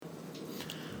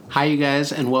Hi, you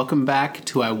guys, and welcome back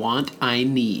to I Want, I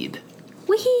Need.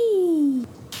 Whee!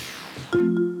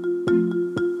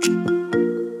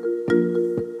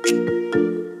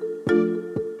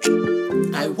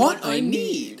 I want, I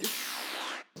need.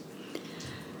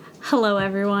 Hello,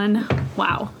 everyone.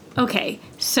 Wow. Okay,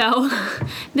 so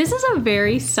this is a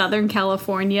very Southern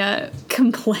California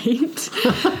complaint,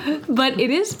 but it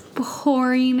is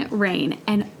pouring rain,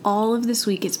 and all of this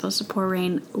week it's supposed to pour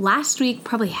rain. Last week,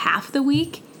 probably half the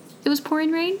week, it was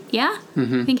pouring rain. Yeah?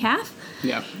 I think half.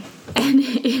 Yeah.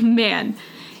 And man,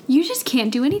 you just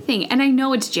can't do anything. And I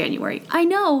know it's January. I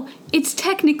know it's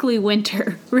technically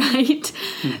winter, right?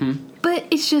 But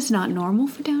it's just not normal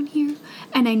for down here.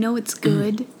 And I know it's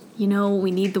good. You know,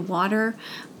 we need the water.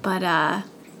 But,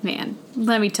 man,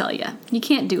 let me tell you, you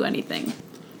can't do anything,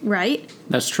 right?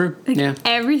 That's true. Like, yeah.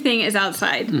 Everything is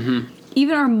outside.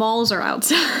 Even our malls are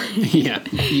outside. Yeah.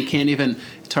 You can't even,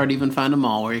 it's hard to even find a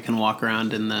mall where you can walk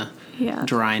around in the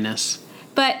dryness.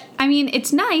 But, I mean,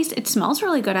 it's nice. It smells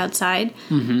really good outside.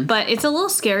 But it's a little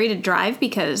scary to drive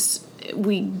because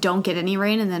we don't get any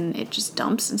rain and then it just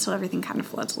dumps. And so everything kind of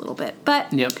floods a little bit.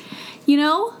 But, you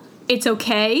know, it's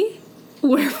okay.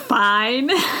 We're fine.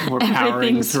 We're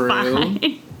powering through.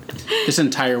 Fine. This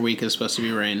entire week is supposed to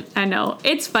be rain. I know.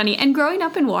 It's funny. And growing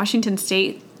up in Washington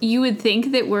State, you would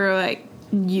think that we're, like,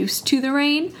 used to the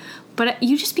rain. But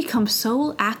you just become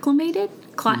so acclimated.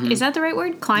 Is that the right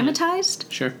word? Climatized? Yeah.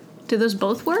 Sure. Do those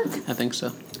both work? I think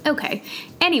so. Okay.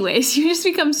 Anyways, you just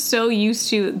become so used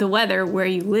to the weather where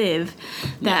you live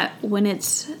that when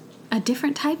it's a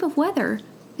different type of weather,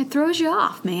 it throws you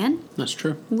off, man. That's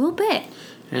true. A little bit.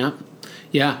 Yeah.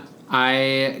 Yeah.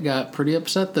 I got pretty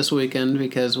upset this weekend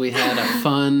because we had a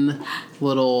fun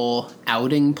little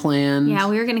outing planned. Yeah,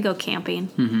 we were going to go camping.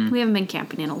 We haven't been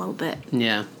camping in a little bit.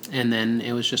 Yeah. And then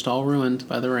it was just all ruined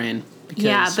by the rain.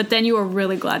 Yeah, but then you were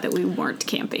really glad that we weren't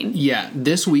camping. Yeah,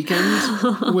 this weekend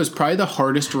was probably the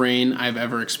hardest rain I've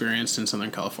ever experienced in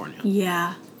Southern California.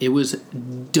 Yeah. It was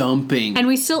dumping. And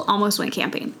we still almost went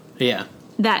camping. Yeah.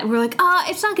 That we're like,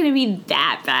 it's not going to be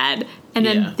that bad. And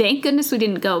then thank goodness we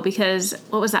didn't go because,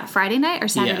 what was that, Friday night or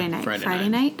Saturday night? Friday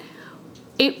night.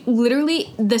 It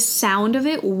literally, the sound of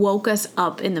it woke us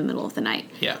up in the middle of the night.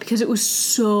 Yeah. Because it was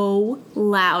so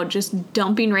loud, just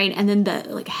dumping rain. And then the,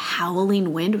 like,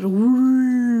 howling wind.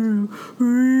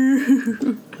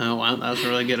 Oh, wow. That was a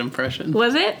really good impression.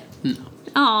 Was it? No.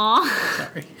 Aw.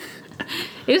 Sorry.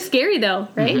 It was scary, though,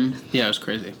 right? Yeah, it was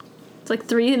crazy. It's like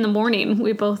 3 a.m.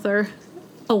 We both are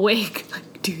awake.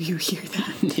 Like, do you hear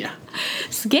that? Yeah.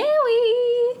 Scary.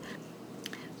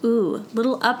 Ooh,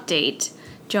 little update.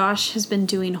 Josh has been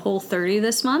doing Whole30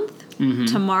 this month.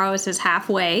 Tomorrow is his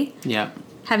halfway. Yeah.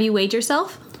 Have you weighed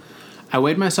yourself? I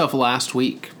weighed myself last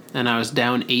week, and I was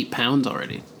down 8 pounds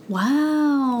already.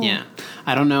 Wow. Yeah.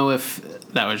 I don't know if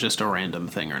that was just a random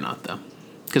thing or not, though.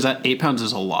 Because 8 pounds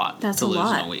is a lot to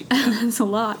lose in a week. That's a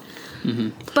lot.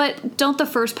 But don't the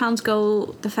first pounds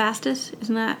go the fastest?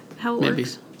 Isn't that how it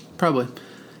works? Probably.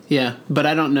 Yeah. But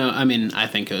I don't know. I mean, I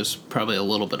think it was probably a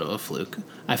little bit of a fluke.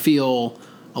 I feel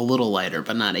a little lighter,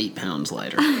 but not 8 pounds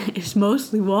lighter. It's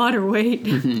mostly water weight.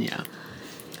 Yeah.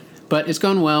 But it's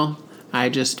going well. I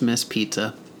just miss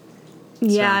pizza.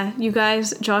 Yeah, you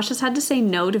guys, Josh has had to say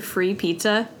no to free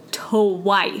pizza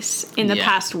twice in the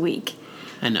past week.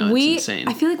 I know, it's insane.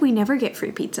 I feel like we never get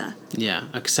free pizza. Yeah,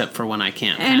 except for when I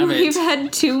can't and have it. And we've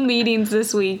had 2 meetings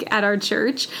this week at our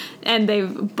church, and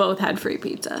they've both had free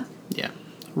pizza. Yeah,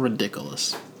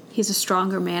 ridiculous. He's a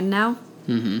stronger man now.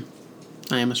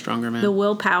 I am a stronger man. The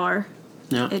willpower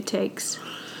it takes.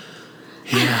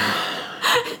 Yeah.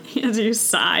 As you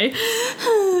sigh.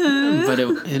 But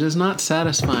it is not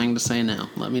satisfying to say no,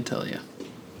 let me tell you.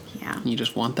 Yeah. You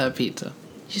just want that pizza.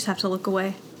 You just have to look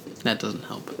away. That doesn't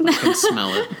help. I can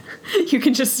smell it. You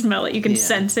can just smell it. You can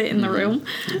sense it in the room.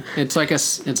 It's like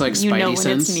Spidey you know when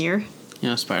sense. It's near. You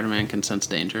know, Spider-Man can sense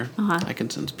danger. I can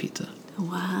sense pizza.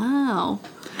 Wow.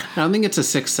 I don't think it's a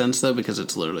sixth sense, though, because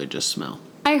it's literally just smell.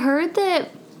 I heard that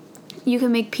you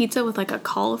can make pizza with, like, a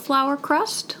cauliflower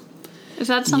crust. Is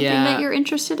that something that you're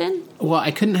interested in? Well, I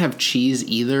couldn't have cheese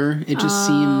either. It just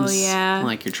seems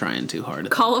like you're trying too hard.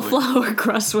 Cauliflower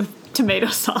crust with tomato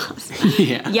sauce.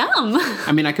 Yeah. Yum.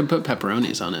 I mean, I could put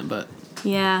pepperonis on it, but...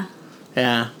 Yeah.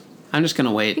 Yeah. I'm just going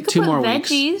to wait you could 2 put more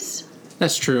veggies. weeks.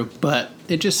 That's true, but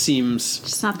it just seems...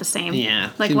 It's not the same.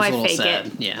 Yeah. Like, why fake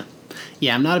it? Yeah.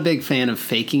 Yeah, I'm not a big fan of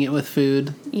faking it with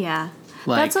food. Yeah.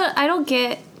 Like, that's what I don't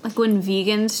get, like, when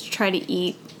vegans try to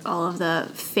eat all of the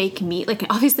fake meat. Like,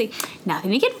 obviously, nothing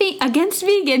to get against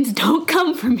vegans. Don't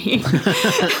come for me.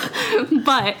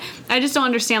 But I just don't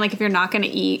understand, like, if you're not going to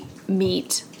eat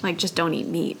meat, like, just don't eat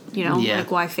meat, you know? Yeah.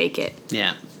 Like, why fake it?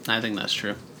 Yeah, I think that's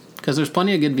true. because there's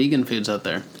plenty of good vegan foods out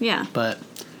there. Yeah. But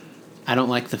I don't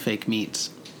like the fake meats.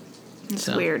 It's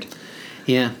weird.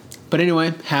 Yeah. But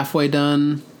anyway, halfway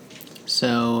done.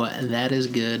 So that is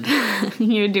good.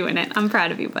 You're doing it. I'm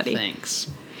proud of you, buddy. Thanks.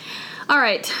 All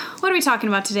right. What are we talking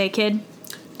about today, kid?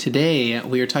 Today,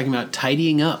 we are talking about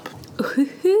tidying up.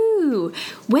 Ooh.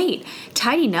 Wait,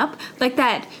 tidying up? Like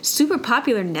that super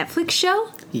popular Netflix show?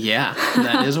 Yeah,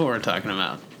 that is what we're talking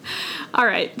about. All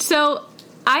right. So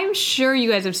I'm sure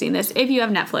you guys have seen this. If you have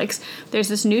Netflix, there's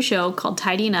this new show called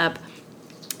Tidying Up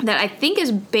that I think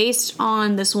is based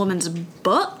on this woman's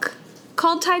book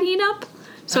called Tidying Up.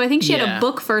 So I think she had a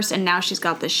book first, and now she's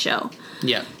got this show.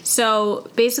 Yeah. So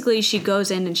basically, she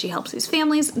goes in and she helps these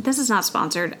families. This is not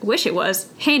sponsored. Wish it was.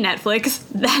 Hey, Netflix,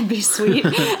 that'd be sweet.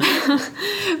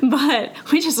 But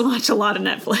we just watch a lot of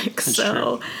Netflix. That's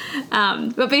so,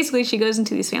 but basically, she goes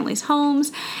into these families'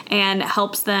 homes and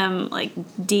helps them like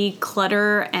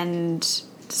declutter and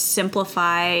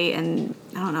simplify and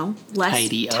I don't know,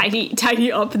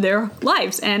 tidy up their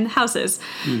lives and houses.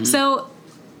 Mm-hmm. So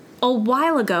a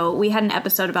while ago, we had an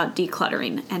episode about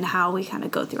decluttering and how we kind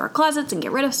of go through our closets and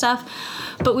get rid of stuff.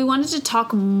 But we wanted to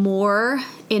talk more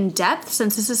in depth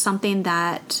since this is something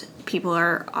that people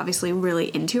are obviously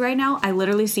really into right now. I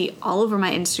literally see all over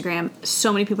my Instagram,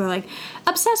 so many people are like,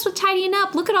 obsessed with tidying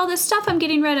up. Look at all this stuff I'm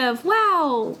getting rid of.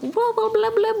 Wow. Blah, blah,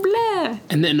 blah, blah, blah.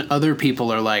 And then other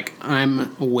people are like,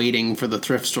 I'm waiting for the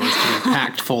thrift stores to be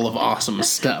packed full of awesome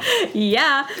stuff.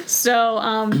 Yeah. So,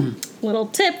 little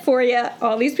tip for you.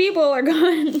 All these people are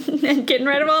going and getting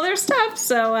rid of all their stuff.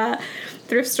 So,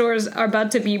 thrift stores are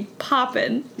about to be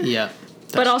popping. Yeah.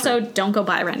 But also, don't go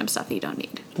buy random stuff that you don't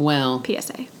need. Well,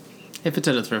 PSA. If it's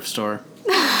at a thrift store,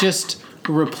 just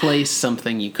replace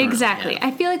something you currently Exactly.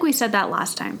 have. I feel like we said that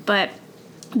last time, but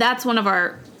that's one of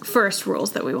our first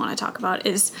rules that we want to talk about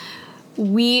is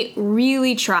we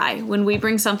really try when we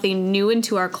bring something new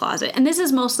into our closet. And this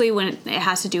is mostly when it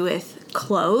has to do with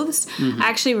clothes. Mm-hmm. I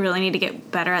actually really need to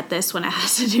get better at this when it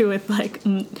has to do with like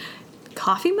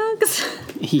coffee mugs.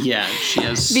 Yeah, she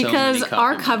has so because many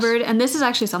our mugs. cupboard, and this is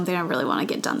actually something I really want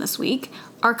to get done this week,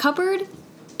 our cupboard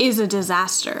is a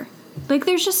disaster. Like,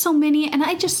 there's just so many, and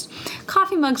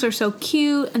coffee mugs are so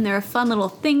cute, and they're a fun little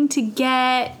thing to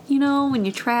get, you know, when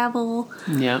you travel.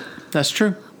 Yeah, that's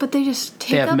true. But they just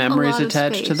take They have up memories a lot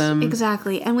attached of to space. them.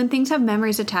 Exactly, and when things have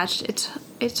memories attached,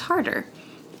 it's harder.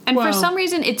 And Well, for some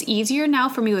reason, it's easier now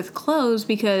for me with clothes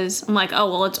because I'm like,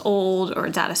 oh, well, it's old or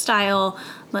it's out of style.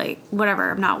 Like,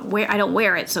 whatever, I don't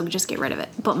wear it, so just get rid of it.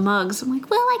 But mugs, I'm like,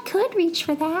 well, I could reach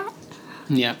for that.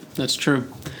 Yeah, that's true.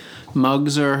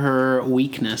 Mugs are her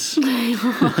weakness. I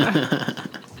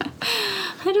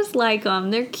just like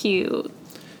them. They're cute.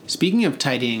 Speaking of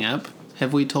tidying up,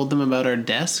 have we told them about our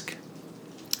desk?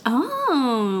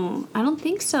 Oh, I don't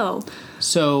think so.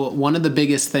 So one of the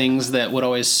biggest things that would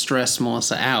always stress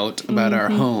Melissa out about our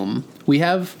home, we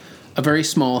have a very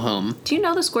small home. Do you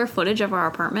know the square footage of our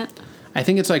apartment? I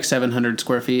think it's like 700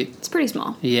 square feet. It's pretty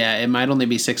small. Yeah, it might only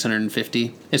be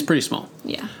 650. It's pretty small.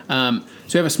 Yeah. So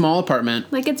we have a small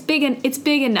apartment. Like, it's big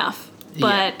enough.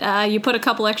 But you put a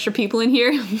couple extra people in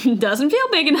here, doesn't feel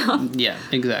big enough. Yeah,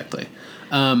 exactly.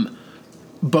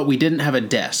 But we didn't have a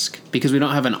desk because we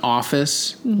don't have an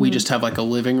office. Mm-hmm. We just have like a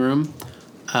living room.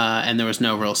 And there was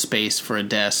no real space for a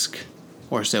desk,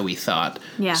 or so we thought.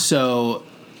 Yeah. So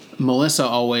Melissa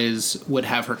always would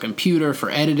have her computer for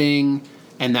editing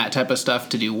and that type of stuff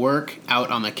to do work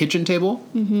out on the kitchen table,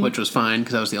 which was fine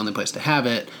because that was the only place to have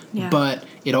it. Yeah. But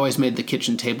it always made the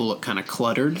kitchen table look kind of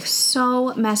cluttered.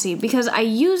 So messy because I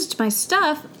used my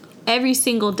stuff every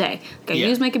single day. Like, I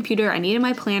used my computer, I needed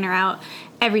my planner out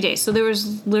every day. So there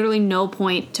was literally no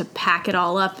point to pack it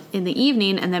all up in the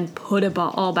evening and then put it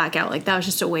all back out. Like, that was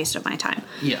just a waste of my time.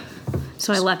 Yeah.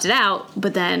 So I left it out,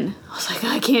 but then I was like,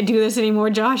 I can't do this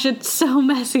anymore, Josh. It's so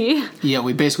messy. Yeah,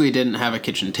 we basically didn't have a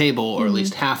kitchen table, or at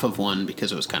least half of one,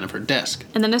 because it was kind of her desk.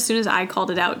 And then as soon as I called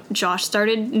it out, Josh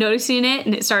started noticing it,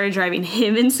 and it started driving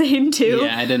him insane, too.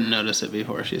 Yeah, I didn't notice it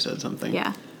before she said something.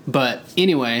 Yeah. But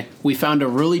anyway, we found a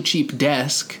really cheap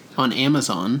desk on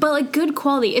Amazon. But, like, good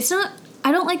quality. It's not...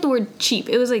 I don't like the word cheap.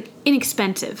 It was, like,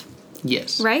 inexpensive.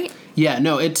 Yes. Right? Yeah,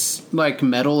 no, it's like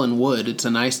metal and wood. It's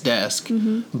a nice desk,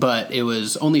 but it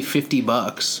was only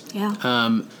 $50. Yeah.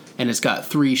 And it's got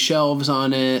 3 shelves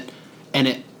on it,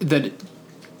 and the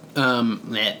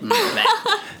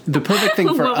perfect thing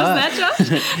for what was us. that, Josh?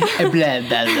 Blah,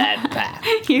 blah, blah, blah.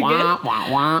 You're Wah, good?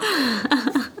 wah, wah.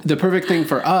 The perfect thing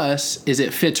for us is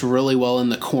it fits really well in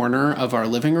the corner of our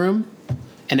living room,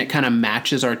 and it kind of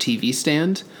matches our TV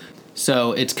stand.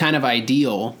 So it's kind of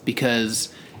ideal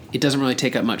because it doesn't really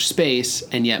take up much space,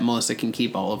 and yet Melissa can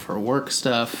keep all of her work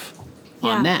stuff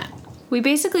on that. we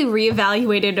basically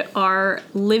reevaluated our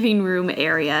living room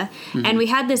area, and we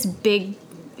had this big,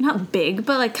 not big,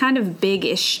 but like kind of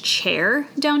big-ish chair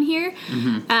down here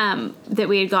that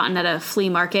we had gotten at a flea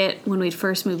market when we'd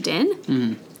first moved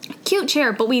in. Cute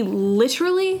chair, but we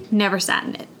literally never sat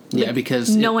in it. Yeah,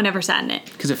 because no one ever sat in it.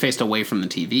 Because it faced away from the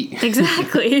TV.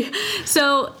 Exactly.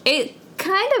 So it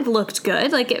kind of looked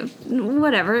good. Like,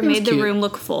 whatever. It made the room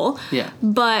look full. Yeah.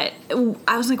 But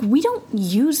I was like, we don't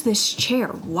use this chair.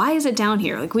 Why is it down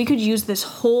here? Like, we could use this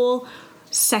whole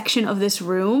section of this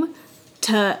room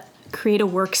to create a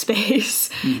workspace.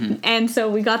 And so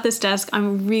we got this desk. I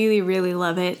really, really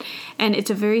love it. And it's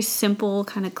a very simple,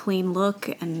 kind of clean look.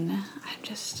 And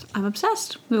I'm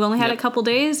obsessed. We've only had a couple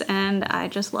days, and I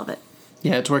just love it.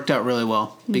 Yeah, it's worked out really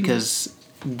well because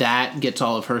that gets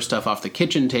all of her stuff off the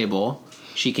kitchen table.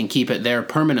 She can keep it there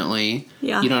permanently.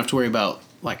 Yeah. You don't have to worry about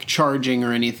like charging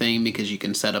or anything because you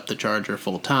can set up the charger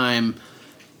full time.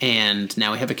 And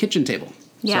now we have a kitchen table.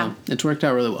 Yeah. So it's worked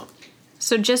out really well.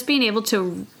 So just being able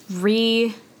to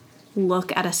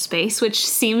re-look at a space, which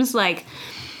seems like,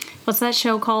 what's that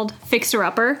show called? Fixer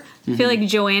Upper. I feel like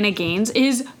Joanna Gaines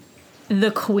is the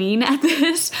queen at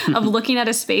this, of looking at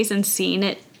a space and seeing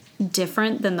it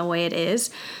different than the way it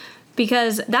is.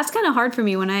 Because that's kind of hard for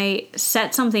me when I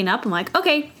set something up. I'm like,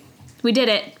 okay, we did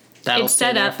it. That'll it's stay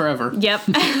set there up forever. Yep.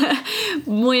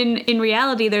 When in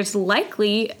reality, there's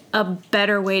likely a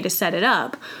better way to set it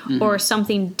up or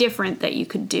something different that you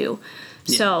could do.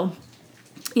 Yeah. So,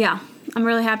 yeah, I'm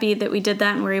really happy that we did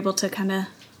that and we're able to kind of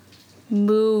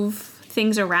move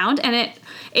things around. And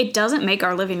it doesn't make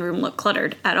our living room look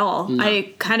cluttered at all. No.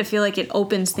 I kind of feel like it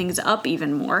opens things up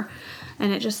even more.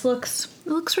 And it just looks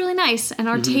really nice. And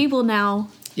our table now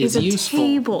is a useful.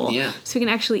 table. Yeah. So we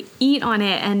can actually eat on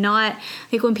it and not,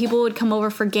 like when people would come over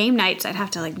for game nights, I'd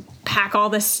have to like pack all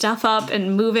this stuff up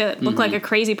and move it, look like a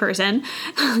crazy person.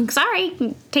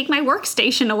 Sorry, take my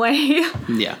workstation away.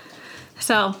 Yeah.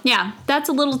 So yeah, that's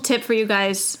a little tip for you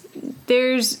guys.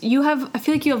 I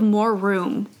feel like you have more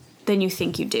room than you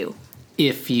think you do.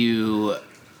 If you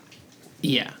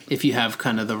have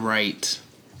kind of the right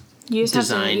You just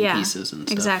design have to, pieces and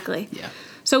stuff. Exactly. Yeah.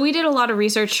 So we did a lot of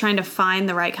research trying to find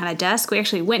the right kind of desk. We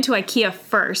actually went to IKEA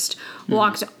first,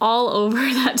 walked all over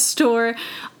that store,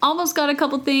 almost got a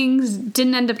couple things,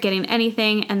 didn't end up getting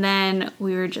anything, and then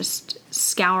we were just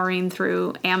scouring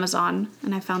through Amazon,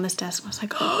 and I found this desk, and I was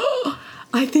like, oh,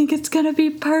 I think it's going to be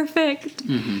perfect.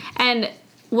 And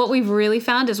what we've really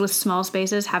found is with small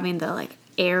spaces having the, like,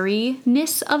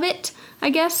 airiness of it,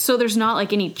 I guess. So there's not,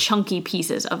 like, any chunky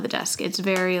pieces of the desk. It's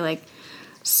very, like,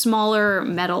 smaller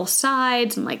metal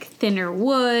sides and like thinner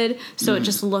wood, so it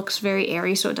just looks very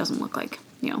airy, so it doesn't look like,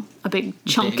 a big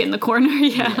chunk in the corner.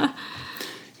 Yeah.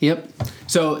 Yep.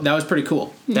 So that was pretty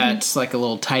cool. That's like a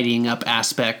little tidying up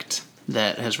aspect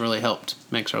that has really helped.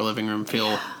 Makes our living room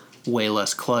feel way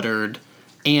less cluttered,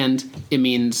 and it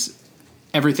means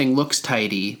everything looks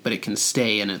tidy, but it can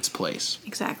stay in its place.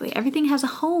 Exactly. Everything has a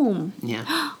home.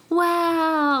 Yeah.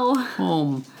 Wow.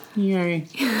 Home. Yay.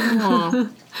 Aw.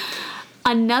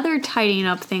 Another tidying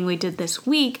up thing we did this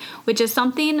week, which is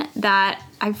something that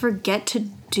I forget to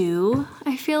do,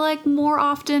 I feel like, more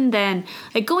often than,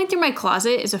 like, going through my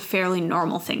closet is a fairly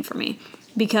normal thing for me.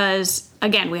 Because,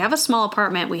 again, we have a small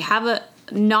apartment. We have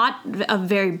not a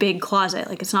very big closet.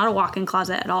 Like, it's not a walk-in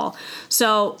closet at all.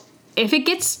 So if it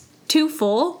gets too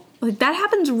full, like, that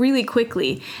happens really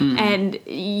quickly. And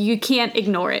you can't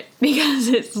ignore it because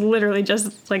it's literally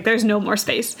just, like, there's no more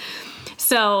space.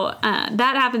 So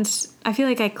that happens. I feel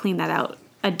like I clean that out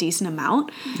a decent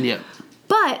amount. Yep.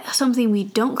 But something we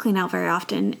don't clean out very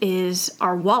often is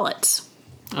our wallets.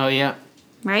 Oh, yeah.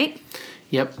 Right?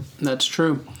 Yep, that's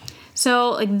true.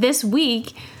 So, like, this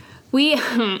week, we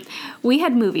had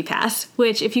MoviePass,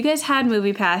 which if you guys had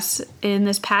MoviePass in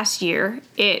this past year,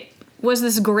 it was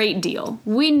this great deal.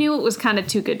 We knew it was kind of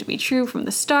too good to be true from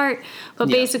the start, but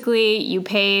basically you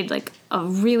paid like a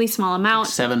really small amount.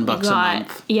 $7 a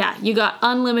month. Yeah, you got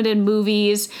unlimited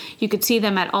movies. You could see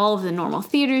them at all of the normal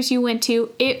theaters you went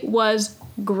to. It was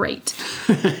great.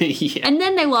 Yeah. And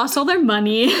then they lost all their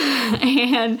money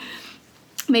and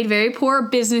made very poor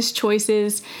business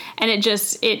choices, and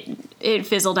it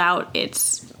fizzled out.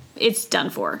 It's done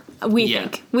for. We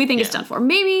think it's done for.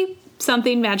 Maybe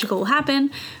something magical will happen,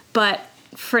 but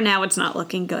for now it's not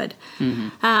looking good.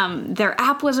 Their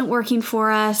app wasn't working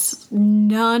for us.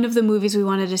 None of the movies we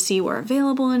wanted to see were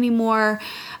available anymore.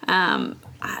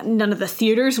 None of the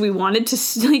theaters we wanted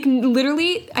to, like,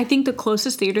 literally, I think the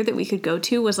closest theater that we could go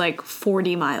to was like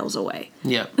 40 miles away.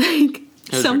 Yeah. Like,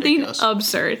 something ridiculous.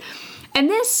 absurd. And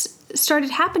this started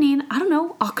happening, I don't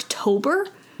know, October?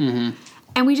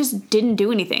 And we just didn't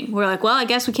do anything. We're like, well, I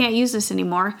guess we can't use this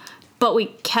anymore. But we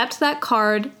kept that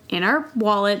card in our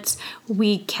wallets.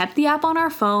 We kept the app on our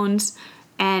phones.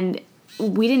 And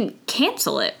we didn't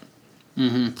cancel it.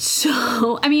 Mm-hmm.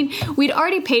 So, I mean, we'd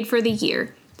already paid for the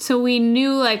year. So we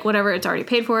knew, like, whatever, it's already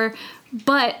paid for.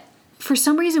 But for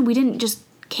some reason, we didn't just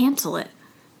cancel it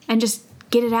and just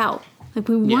get it out. Like,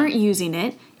 we weren't using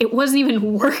it. It wasn't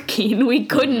even working. We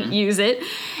couldn't use it.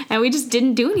 And we just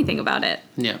didn't do anything about it.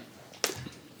 Yeah.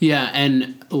 Yeah,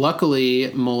 and luckily,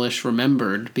 Mulish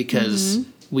remembered because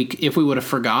if we would have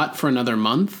forgot for another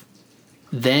month,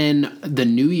 then the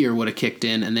new year would have kicked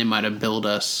in and they might have billed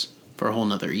us for a whole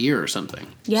nother year or something.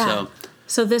 Yeah.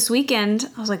 So this weekend,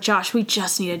 I was like, Josh, we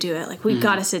just need to do it. Like, we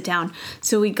got to sit down.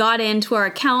 So we got into our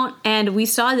account and we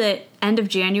saw that end of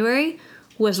January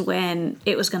was when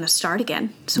it was going to start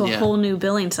again. So a whole new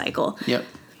billing cycle. Yep.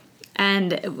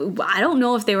 And I don't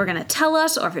know if they were going to tell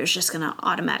us or if it was just going to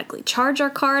automatically charge our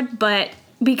card. But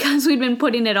because we'd been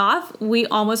putting it off, we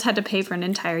almost had to pay for an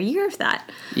entire year of that.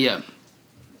 Yep.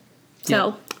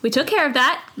 So we took care of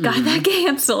that, got that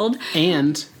canceled.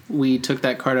 And we took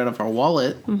that card out of our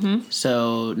wallet.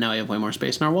 So now we have way more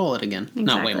space in our wallet again. Exactly.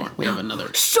 Not way more. We have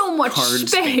another so much card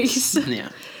space.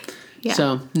 Yeah.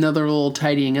 So another little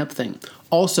tidying up thing.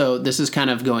 Also, this is kind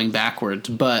of going backwards,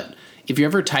 but if you're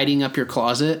ever tidying up your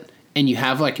closet and you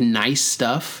have like nice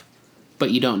stuff,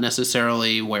 but you don't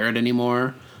necessarily wear it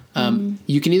anymore,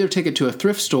 you can either take it to a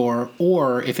thrift store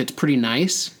or if it's pretty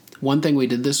nice, one thing we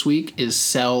did this week is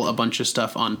sell a bunch of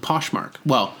stuff on Poshmark.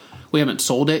 Well, we haven't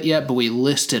sold it yet, but we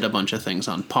listed a bunch of things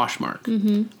on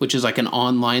Poshmark, which is like an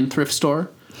online thrift store.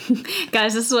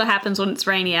 Guys, this is what happens when it's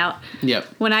rainy out. Yep.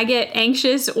 When I get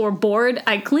anxious or bored,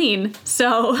 I clean.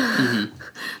 So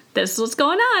this is what's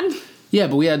going on. Yeah,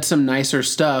 but we had some nicer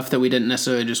stuff that we didn't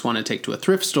necessarily just want to take to a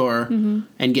thrift store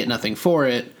and get nothing for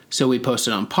it. So we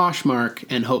posted on Poshmark,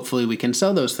 and hopefully we can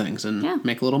sell those things and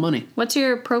make a little money. What's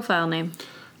your profile name?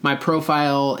 My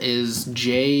profile is I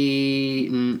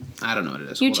don't know what it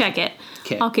is. You check it.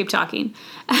 Okay. I'll keep talking.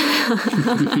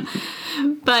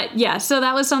 But yeah, so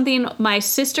that was something. My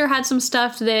sister had some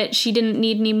stuff that she didn't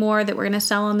need anymore that we're going to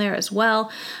sell on there as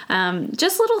well.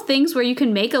 Just little things where you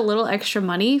can make a little extra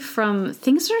money from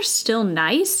things that are still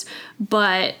nice,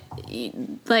 but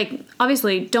like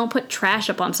obviously don't put trash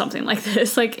up on something like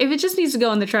this. Like if it just needs to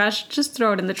go in the trash, just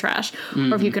throw it in the trash.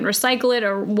 Or if you can recycle it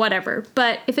or whatever.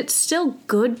 But if it's still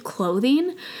good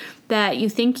clothing that you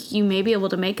think you may be able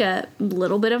to make a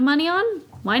little bit of money on,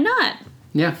 why not?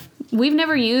 Yeah. We've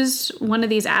never used one of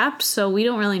these apps, so we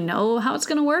don't really know how it's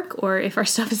going to work or if our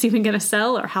stuff is even going to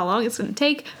sell or how long it's going to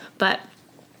take. But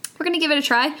we're going to give it a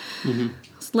try.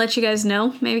 Let you guys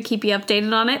know. Maybe keep you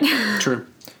updated on it. True.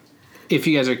 If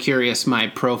you guys are curious, my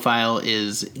profile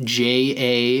is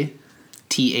JATHORNT.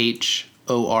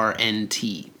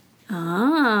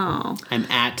 Oh. I'm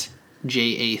at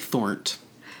JA Thornt.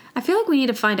 I feel like we need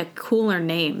to find a cooler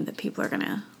name that people are going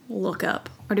to look up.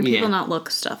 Or do people not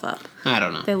look stuff up? I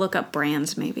don't know. They look up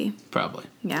brands, maybe. Probably.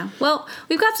 Yeah. Well,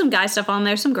 we've got some guy stuff on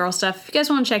there, some girl stuff. If you guys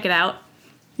want to check it out.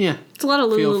 Yeah. It's a lot of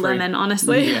Lululemon,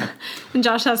 honestly. Yeah. And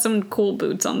Josh has some cool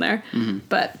boots on there.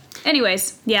 But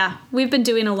anyways, yeah, we've been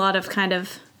doing a lot of kind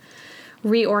of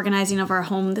reorganizing of our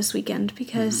home this weekend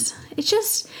because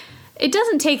it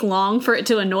doesn't take long for it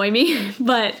to annoy me,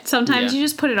 but sometimes you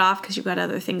just put it off because you've got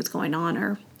other things going on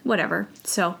or whatever.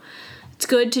 So it's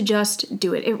good to just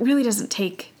do it. It really doesn't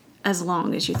take as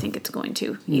long as you think it's going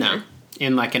to either. No.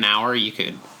 In like an hour, you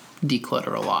could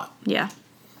declutter a lot. Yeah.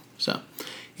 So,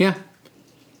 yeah.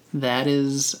 That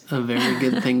is a very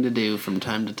good thing to do from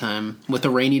time to time. With a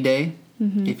rainy day,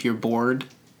 if you're bored,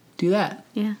 do that.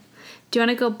 Yeah. Do you want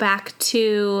to go back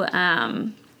to,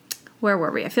 where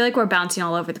were we? I feel like we're bouncing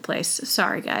all over the place.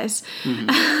 Sorry, guys.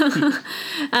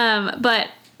 But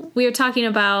we were talking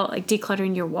about like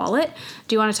decluttering your wallet.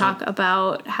 Do you want to talk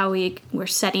about how we're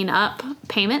setting up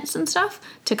payments and stuff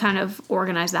to kind of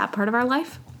organize that part of our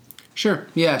life? Sure.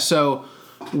 Yeah. So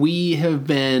we have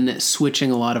been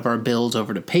switching a lot of our bills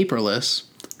over to paperless.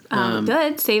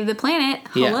 Good. Save the planet.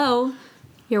 Hello. Yeah.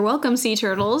 You're welcome, sea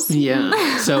turtles.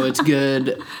 Yeah. So it's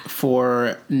good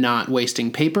for not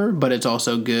wasting paper, but it's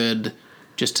also good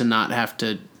just to not have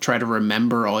to try to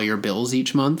remember all your bills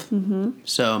each month.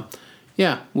 So,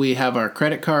 yeah, we have our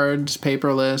credit cards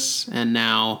paperless, and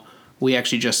now we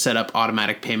actually just set up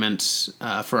automatic payments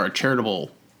for our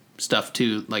charitable stuff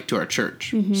to our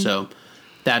church. So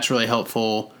that's really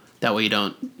helpful. That way you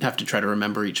don't have to try to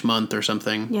remember each month or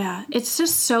something. Yeah, it's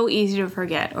just so easy to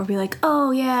forget or be like,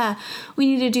 oh, yeah, we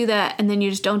need to do that. And then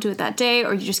you just don't do it that day,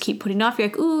 or you just keep putting it off. You're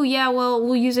like, ooh, yeah, well,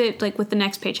 we'll use it like with the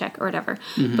next paycheck or whatever.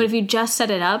 Mm-hmm. But if you just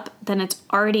set it up, then it's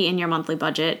already in your monthly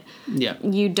budget. Yeah.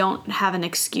 You don't have an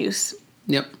excuse.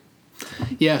 Yep.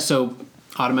 Yeah, so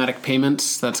automatic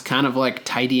payments, that's kind of like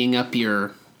tidying up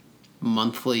your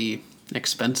monthly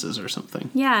expenses or something.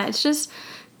 Yeah, it's just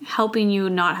helping you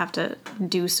not have to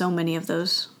do so many of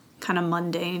those kind of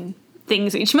mundane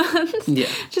things each month. Yeah.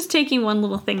 Just taking one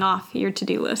little thing off your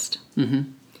to-do list.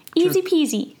 Mm-hmm. Easy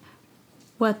peasy.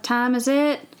 What time is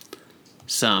it?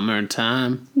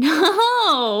 Summertime. No!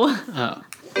 Oh.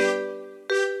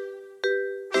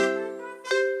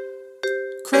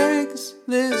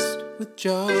 Craigslist with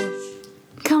Josh.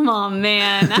 Come on,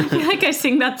 man. I feel like I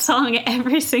sing that song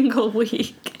every single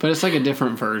week. But it's like a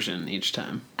different version each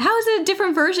time. How is it a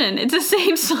different version? It's the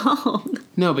same song.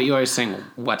 No, but you always sing,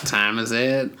 what time is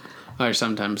it? Or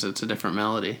sometimes it's a different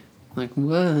melody. Like,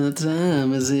 what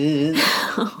time is it?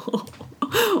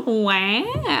 Wow.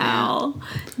 Yeah.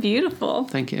 Beautiful.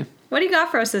 Thank you. What do you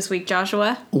got for us this week,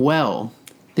 Joshua? Well,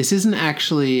 this isn't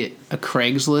actually a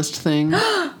Craigslist thing.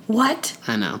 What?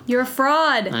 I know. You're a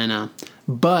fraud. I know.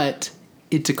 But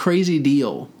it's a crazy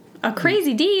deal. A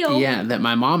crazy deal? Yeah, that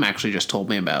my mom actually just told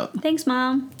me about. Thanks,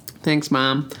 Mom. Thanks,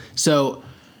 Mom. So,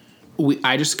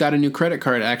 I just got a new credit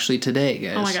card actually today,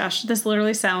 guys. Oh my gosh, this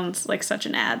literally sounds like such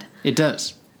an ad. It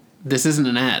does. This isn't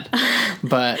an ad,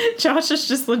 but Josh is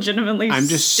just legitimately I'm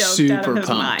just stoked super out of his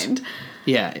pumped. mind.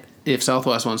 Yeah, if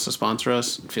Southwest wants to sponsor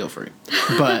us, feel free.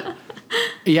 But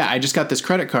yeah, I just got this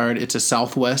credit card. It's a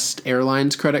Southwest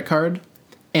Airlines credit card,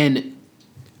 and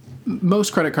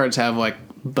most credit cards have like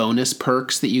bonus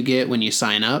perks that you get when you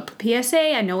sign up.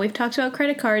 PSA, I know we've talked about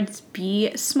credit cards.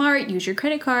 Be smart. Use your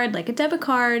credit card like a debit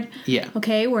card. Yeah.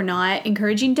 Okay, we're not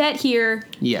encouraging debt here.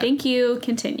 Yeah. Thank you.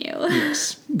 Continue.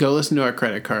 Yes. Go listen to our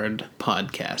credit card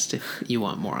podcast if you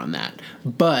want more on that.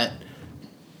 But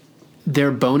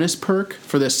their bonus perk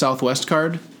for this Southwest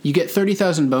card, you get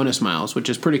 30,000 bonus miles, which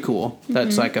is pretty cool.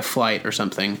 That's like a flight or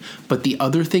something. But the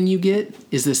other thing you get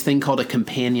is this thing called a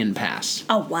companion pass.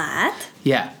 A what?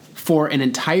 Yeah. For an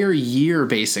entire year,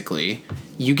 basically,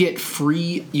 you get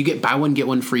buy one, get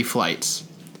one free flights.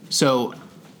 So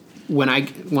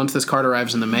once this card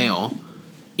arrives in the mail,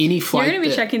 any flight... You're going to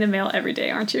be checking the mail every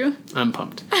day, aren't you? I'm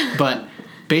pumped. But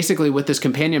basically, with this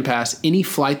companion pass, any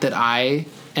flight that I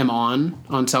am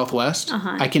on Southwest,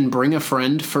 I can bring a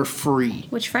friend for free.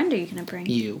 Which friend are you going to bring?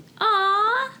 You.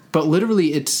 Aww. But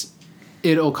literally,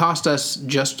 it'll cost us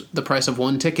just the price of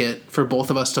one ticket for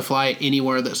both of us to fly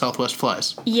anywhere that Southwest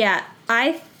flies. Yeah,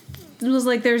 I was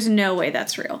like, there's no way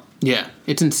that's real. Yeah,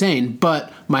 it's insane.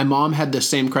 But my mom had the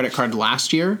same credit card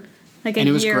last year. Like a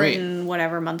year and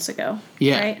whatever months ago.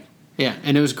 Yeah. Right? Yeah,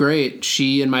 and it was great.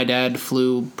 She and my dad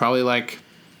flew probably like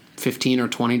 15 or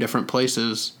 20 different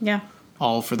places. Yeah.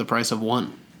 All for the price of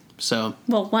one. So.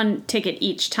 Well, one ticket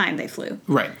each time they flew.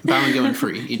 Right. Buy one, get one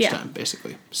free each time,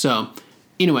 basically. So,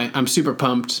 anyway, I'm super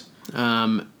pumped.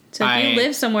 So if you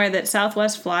live somewhere that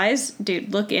Southwest flies,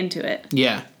 dude, look into it.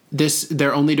 Yeah.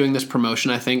 They're only doing this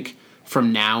promotion, I think,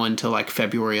 from now until like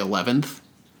February 11th.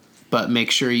 But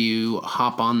make sure you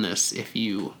hop on this if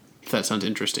that sounds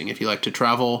interesting. If you like to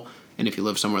travel and if you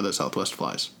live somewhere that Southwest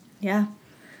flies. Yeah.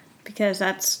 Because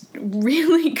that's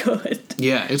really good.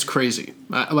 Yeah, it's crazy.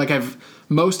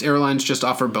 Most airlines just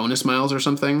offer bonus miles or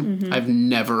something. Mm-hmm. I've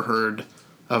never heard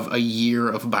of a year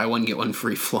of buy one, get one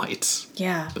free flights.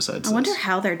 Yeah. Besides I wonder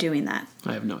how they're doing that.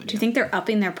 I have no idea. Do you think they're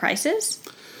upping their prices?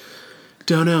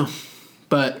 Don't know.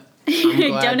 But I'm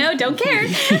glad. Don't know, don't care.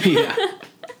 Yeah.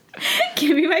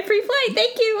 Give me my free flight.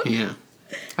 Thank you. Yeah.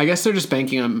 I guess they're just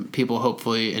banking on people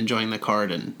hopefully enjoying the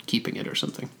card and keeping it or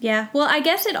something. Yeah. Well, I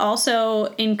guess it also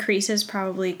increases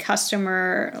probably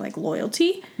customer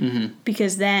loyalty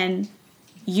because then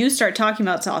you start talking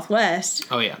about Southwest.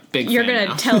 Oh yeah, big. You're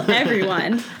gonna tell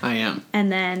everyone. I am.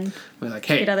 And then we're like,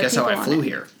 hey, guess how I flew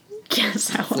here? Guess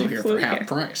how I flew here for half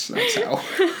price. That's how.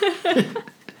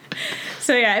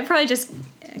 So yeah, it probably just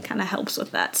kind of helps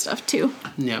with that stuff too.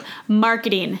 Yeah.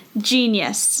 Marketing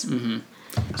genius. Mm-hmm.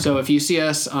 So if you see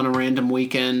us on a random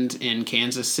weekend in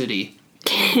Kansas City.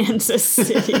 Kansas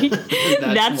City.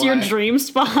 That's your dream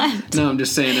spot. No, I'm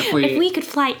just saying if we could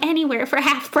fly anywhere for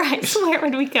half price, where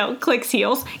would we go? Clicks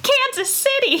heels. Kansas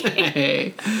City.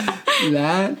 Hey,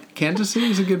 Kansas City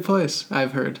is a good place,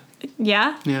 I've heard.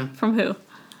 Yeah? Yeah. From who?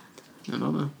 I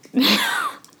don't know.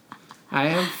 I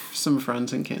have some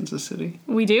friends in Kansas City.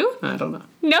 We do? I don't know.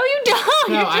 No, you don't.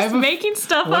 No, You're just making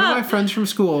stuff up. One of my friends from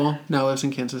school now lives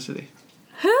in Kansas City.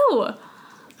 Who?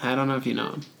 I don't know if you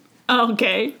know him.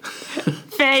 Okay.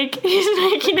 fake. He's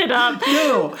making it up.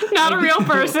 No. Not a real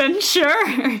person.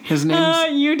 Sure. His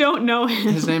name's... you don't know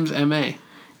him. His name's M.A.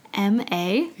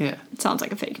 M.A.? Yeah. It sounds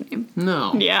like a fake name.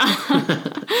 No. Yeah.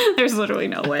 There's literally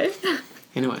no way.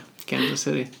 Anyway, Kansas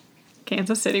City.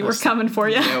 Kansas City, we're coming for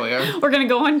you. Yeah, we are. We're going to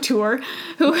go on tour.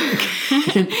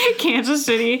 Kansas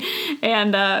City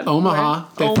and... Omaha.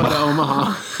 They put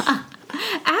Omaha.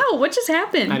 Ow, what just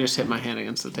happened? I just hit my hand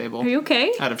against the table. Are you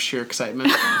okay? Out of sheer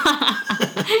excitement.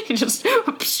 You just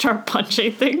start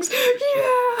punching things.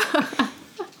 Yeah!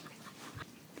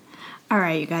 All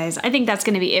right, you guys. I think that's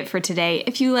going to be it for today.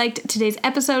 If you liked today's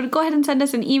episode, go ahead and send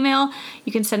us an email.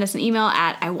 You can send us an email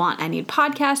at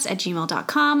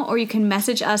iwantIneedpodcast@gmail.com, or you can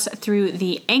message us through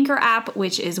the Anchor app,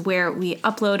 which is where we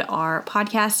upload our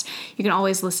podcasts. You can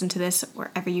always listen to this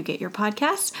wherever you get your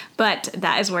podcasts, but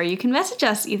that is where you can message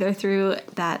us, either through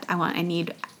that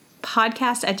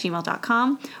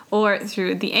iwantIneedpodcast@gmail.com or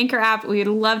through the Anchor app. We'd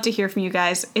love to hear from you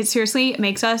guys. It seriously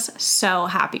makes us so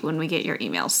happy when we get your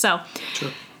emails. So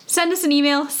Sure. Send us an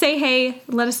email, say hey,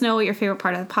 let us know what your favorite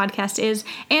part of the podcast is.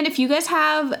 And if you guys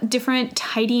have different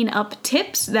tidying up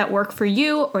tips that work for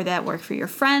you or that work for your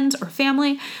friends or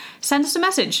family, send us a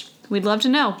message. We'd love to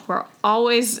know. We're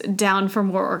always down for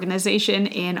more organization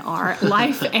in our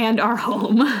life and our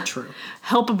home. True.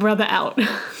 Help a brother out.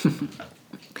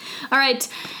 All right.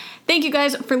 Thank you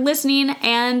guys for listening,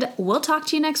 and we'll talk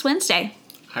to you next Wednesday.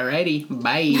 Alrighty.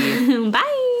 Bye.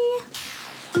 Bye.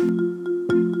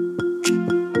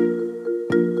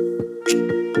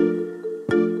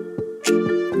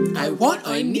 What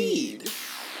I need.